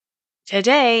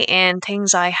Today, in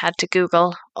things I had to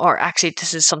Google, or actually,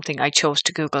 this is something I chose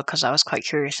to Google because I was quite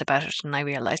curious about it and I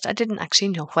realized I didn't actually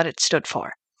know what it stood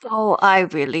for. So I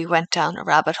really went down a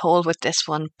rabbit hole with this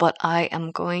one, but I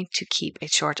am going to keep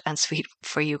it short and sweet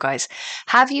for you guys.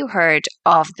 Have you heard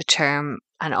of the term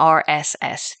an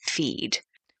RSS feed?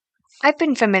 I've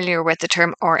been familiar with the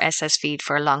term RSS feed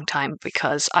for a long time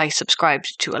because I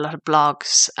subscribed to a lot of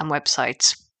blogs and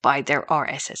websites by their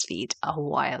RSS feed a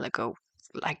while ago,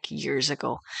 like years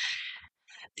ago.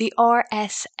 The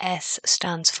RSS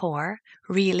stands for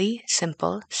Really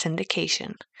Simple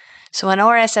Syndication. So, an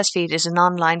RSS feed is an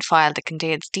online file that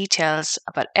contains details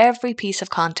about every piece of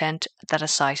content that a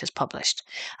site has published.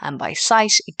 And by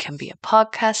site, it can be a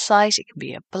podcast site, it can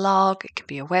be a blog, it can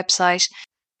be a website.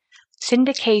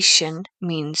 Syndication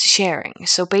means sharing.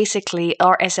 So basically,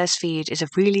 RSS feed is a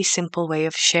really simple way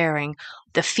of sharing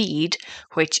the feed,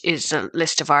 which is a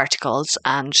list of articles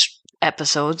and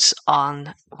episodes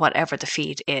on whatever the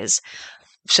feed is.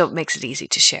 So it makes it easy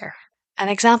to share. An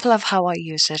example of how I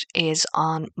use it is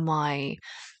on my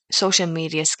social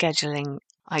media scheduling.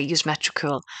 I use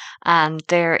Metricool, and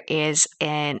there is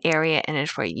an area in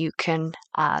it where you can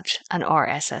add an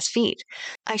RSS feed.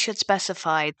 I should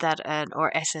specify that an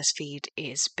RSS feed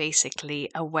is basically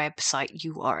a website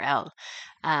URL.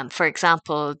 For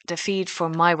example, the feed for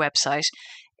my website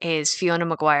is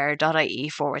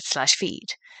fionamaguire.ie/feed.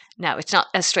 Now, it's not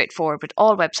as straightforward with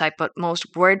all websites, but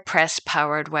most WordPress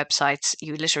powered websites,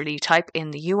 you literally type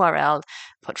in the URL,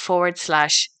 put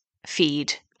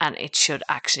 /feed, and it should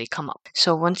actually come up.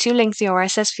 So once you link the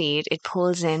RSS feed, it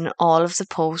pulls in all of the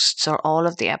posts or all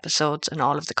of the episodes and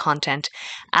all of the content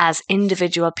as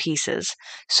individual pieces.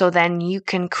 So then you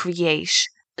can create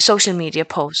social media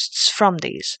posts from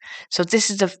these. So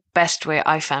this is the best way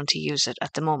I found to use it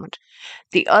at the moment.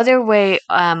 The other way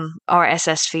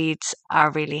RSS feeds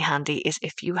are really handy is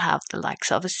if you have the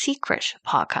likes of a secret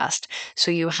podcast.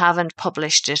 So you haven't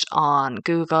published it on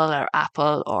Google or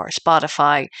Apple or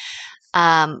Spotify,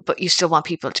 but you still want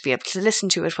people to be able to listen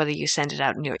to it, whether you send it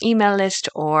out in your email list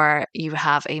or you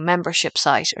have a membership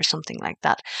site or something like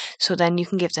that. So then you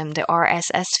can give them the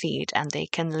RSS feed and they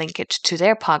can link it to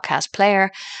their podcast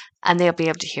player and they'll be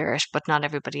able to hear it, but not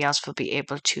everybody else will be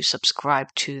able to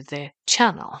subscribe to the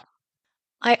channel.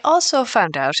 I also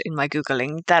found out in my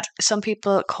Googling that some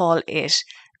people call it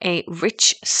a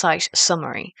rich site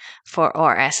summary for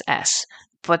RSS,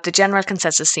 but the general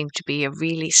consensus seemed to be a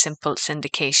really simple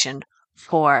syndication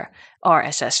for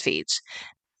RSS feeds.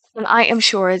 And I am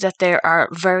sure that there are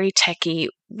very techy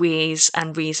ways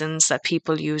and reasons that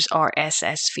people use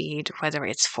RSS feed, whether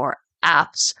it's for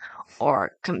apps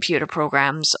or computer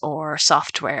programs or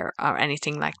software or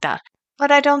anything like that.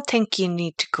 But I don't think you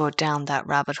need to go down that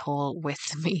rabbit hole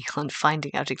with me on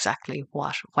finding out exactly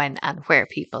what, when, and where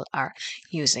people are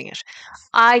using it.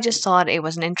 I just thought it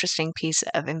was an interesting piece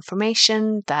of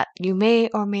information that you may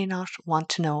or may not want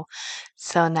to know.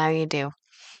 So now you do.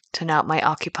 So now it might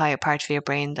occupy a part of your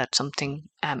brain that something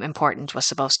important was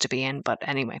supposed to be in. But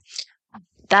anyway,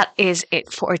 that is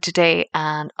it for today.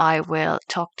 And I will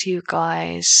talk to you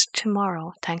guys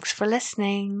tomorrow. Thanks for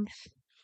listening.